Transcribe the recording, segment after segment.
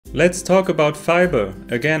Let's talk about fiber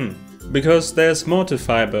again, because there's more to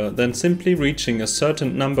fiber than simply reaching a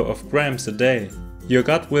certain number of grams a day. Your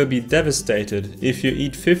gut will be devastated if you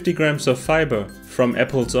eat 50 grams of fiber from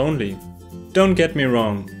apples only. Don't get me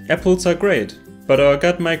wrong, apples are great, but our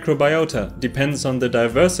gut microbiota depends on the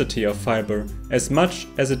diversity of fiber as much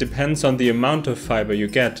as it depends on the amount of fiber you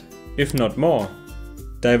get, if not more.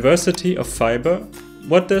 Diversity of fiber?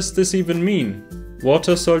 What does this even mean?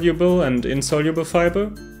 Water-soluble and insoluble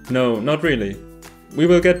fiber? No, not really. We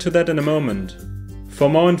will get to that in a moment. For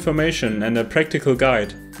more information and a practical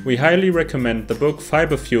guide, we highly recommend the book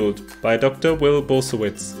Fiber Fueled by Dr.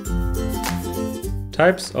 Bulsiewicz.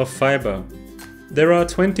 Types of fiber. There are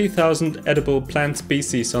 20,000 edible plant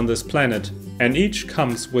species on this planet, and each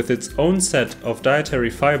comes with its own set of dietary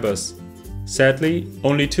fibers. Sadly,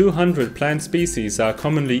 only 200 plant species are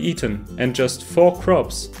commonly eaten, and just 4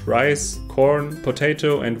 crops, rice, corn,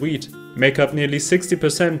 potato and wheat, make up nearly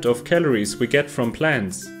 60% of calories we get from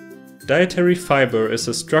plants. Dietary fiber is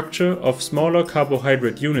a structure of smaller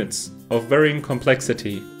carbohydrate units of varying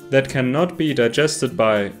complexity that cannot be digested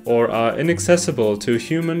by or are inaccessible to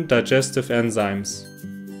human digestive enzymes.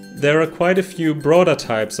 There are quite a few broader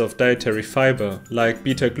types of dietary fiber, like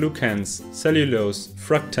beta-glucans, cellulose,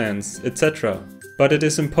 fructans, etc. But it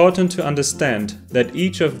is important to understand that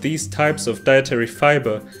each of these types of dietary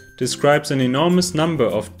fiber describes an enormous number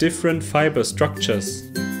of different fiber structures.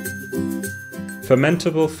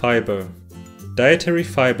 Fermentable fiber. Dietary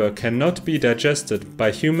fiber cannot be digested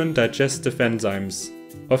by human digestive enzymes.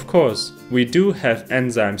 Of course, we do have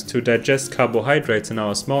enzymes to digest carbohydrates in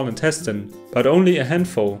our small intestine, but only a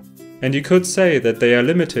handful, and you could say that they are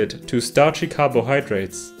limited to starchy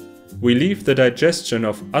carbohydrates. We leave the digestion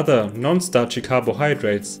of other non-starchy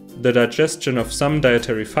carbohydrates, the digestion of some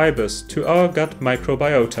dietary fibers, to our gut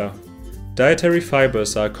microbiota. Dietary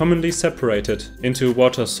fibers are commonly separated into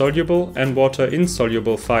water-soluble and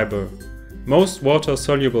water-insoluble fiber. Most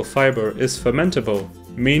water-soluble fiber is fermentable,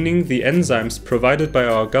 meaning the enzymes provided by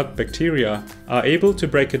our gut bacteria are able to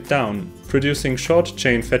break it down, producing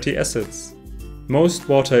short-chain fatty acids. Most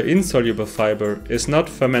water-insoluble fiber is not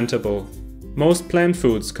fermentable. Most plant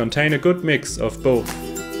foods contain a good mix of both.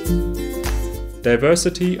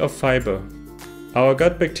 Diversity of fiber. Our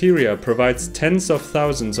gut bacteria provides tens of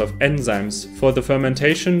thousands of enzymes for the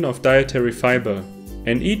fermentation of dietary fiber,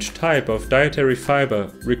 and each type of dietary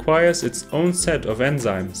fiber requires its own set of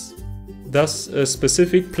enzymes. Thus, a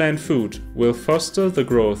specific plant food will foster the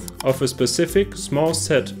growth of a specific small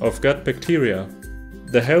set of gut bacteria.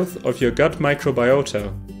 The health of your gut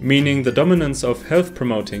microbiota, meaning the dominance of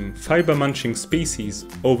health-promoting, fiber-munching species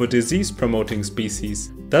over disease-promoting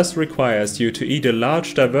species, thus requires you to eat a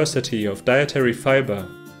large diversity of dietary fiber.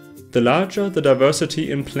 The larger the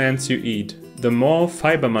diversity in plants you eat, the more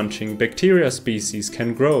fiber-munching bacteria species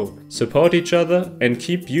can grow, support each other and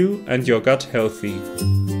keep you and your gut healthy.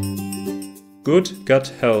 Good gut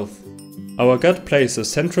health. Our gut plays a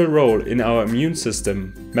central role in our immune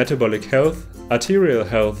system, metabolic health, arterial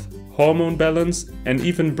health, hormone balance and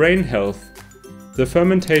even brain health. The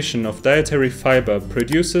fermentation of dietary fiber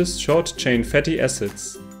produces short-chain fatty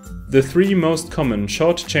acids. The 3 most common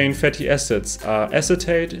short-chain fatty acids are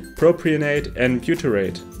acetate, propionate and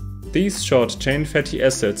butyrate. These short-chain fatty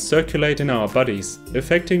acids circulate in our bodies,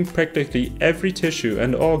 affecting practically every tissue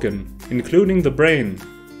and organ, including the brain.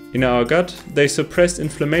 In our gut, they suppress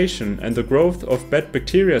inflammation and the growth of bad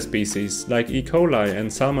bacteria species like E. coli and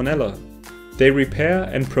Salmonella. They repair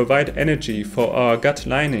and provide energy for our gut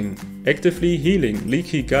lining, actively healing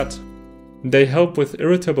leaky gut. They help with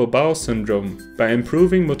irritable bowel syndrome by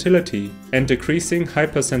improving motility and decreasing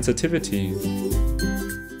hypersensitivity.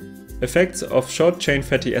 Effects of short-chain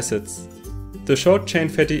fatty acids. The short-chain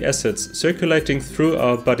fatty acids circulating through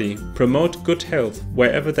our body promote good health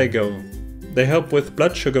wherever they go. They help with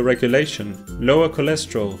blood sugar regulation, lower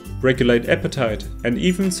cholesterol, regulate appetite, and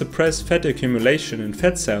even suppress fat accumulation in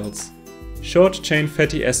fat cells. Short-chain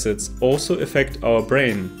fatty acids also affect our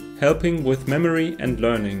brain, helping with memory and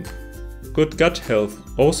learning. Good gut health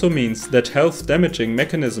also means that health-damaging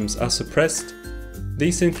mechanisms are suppressed.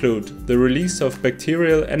 These include the release of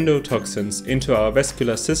bacterial endotoxins into our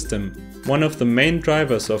vascular system, one of the main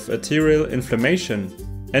drivers of arterial inflammation,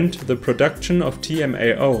 and the production of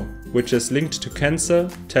TMAO, which is linked to cancer,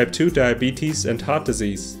 type 2 diabetes and heart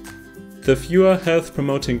disease. The fewer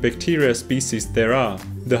health-promoting bacteria species there are,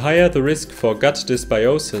 the higher the risk for gut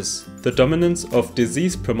dysbiosis, the dominance of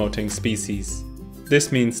disease-promoting species.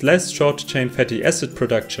 This means less short-chain fatty acid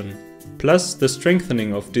production, plus the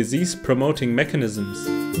strengthening of disease-promoting mechanisms.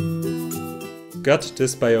 Gut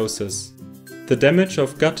dysbiosis. The damage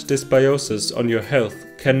of gut dysbiosis on your health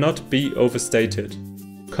cannot be overstated.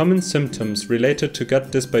 Common symptoms related to gut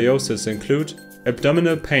dysbiosis include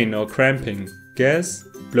abdominal pain or cramping, gas,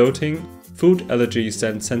 bloating, food allergies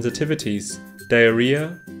and sensitivities,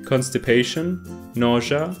 diarrhea, constipation,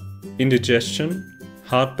 nausea, indigestion,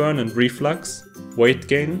 heartburn and reflux, weight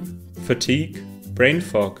gain, fatigue, brain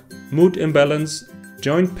fog, mood imbalance,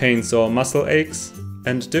 joint pains or muscle aches,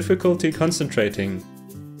 and difficulty concentrating.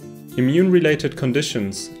 Immune-related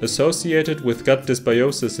conditions associated with gut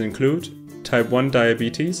dysbiosis include type 1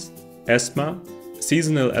 diabetes, asthma,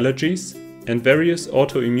 seasonal allergies, and various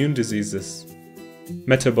autoimmune diseases.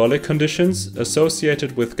 Metabolic conditions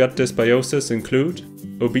associated with gut dysbiosis include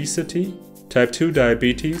obesity, type 2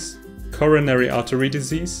 diabetes, coronary artery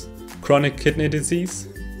disease, chronic kidney disease,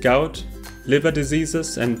 gout, liver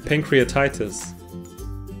diseases, and pancreatitis.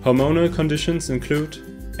 Hormonal conditions include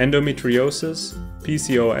endometriosis,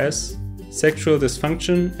 PCOS, sexual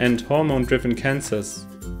dysfunction, and hormone-driven cancers.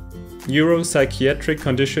 Neuropsychiatric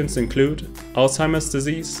conditions include Alzheimer's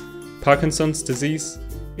disease, Parkinson's disease,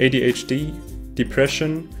 ADHD,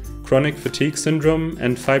 depression, chronic fatigue syndrome,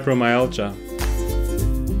 and fibromyalgia.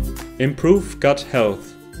 Improve gut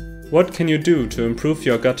health. What can you do to improve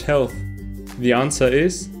your gut health? The answer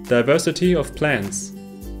is diversity of plants.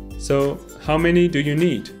 So, how many do you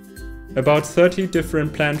need? About 30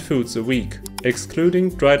 different plant foods a week, excluding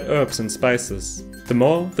dried herbs and spices. The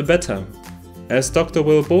more, the better. As Dr.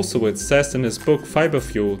 Bulsiewicz says in his book Fiber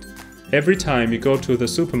Fueled, every time you go to the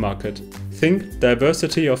supermarket, think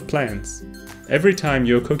diversity of plants. Every time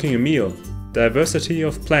you're cooking a meal, diversity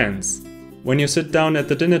of plants. When you sit down at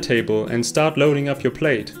the dinner table and start loading up your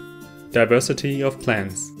plate, diversity of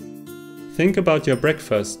plants. Think about your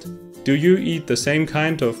breakfast. Do you eat the same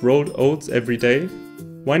kind of rolled oats every day?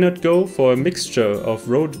 Why not go for a mixture of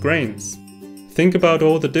rolled grains? Think about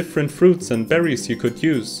all the different fruits and berries you could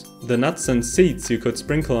use, the nuts and seeds you could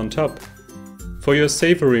sprinkle on top. For your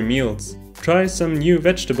savory meals, try some new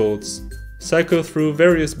vegetables, cycle through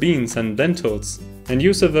various beans and lentils, and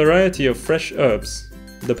use a variety of fresh herbs.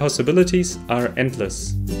 The possibilities are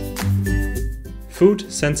endless. Food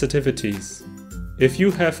sensitivities. If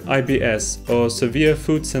you have IBS or severe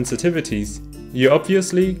food sensitivities, you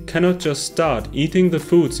obviously cannot just start eating the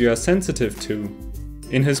foods you are sensitive to.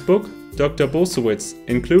 In his book, Dr. Bulsiewicz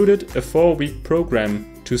included a 4-week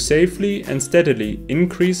program to safely and steadily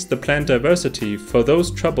increase the plant diversity for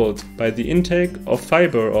those troubled by the intake of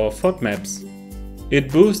fiber or FODMAPs.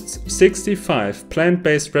 It boosts 65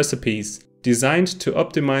 plant-based recipes designed to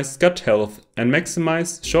optimize gut health and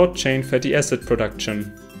maximize short-chain fatty acid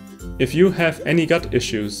production. If you have any gut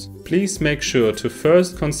issues, please make sure to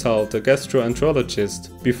first consult a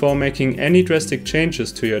gastroenterologist before making any drastic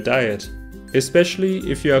changes to your diet. Especially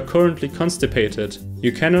if you are currently constipated,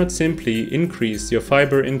 you cannot simply increase your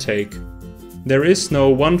fiber intake. There is no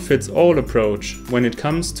one-fits-all approach when it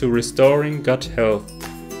comes to restoring gut health.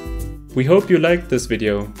 We hope you liked this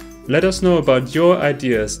video. Let us know about your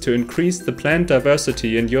ideas to increase the plant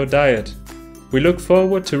diversity in your diet. We look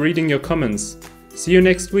forward to reading your comments. See you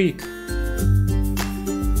next week!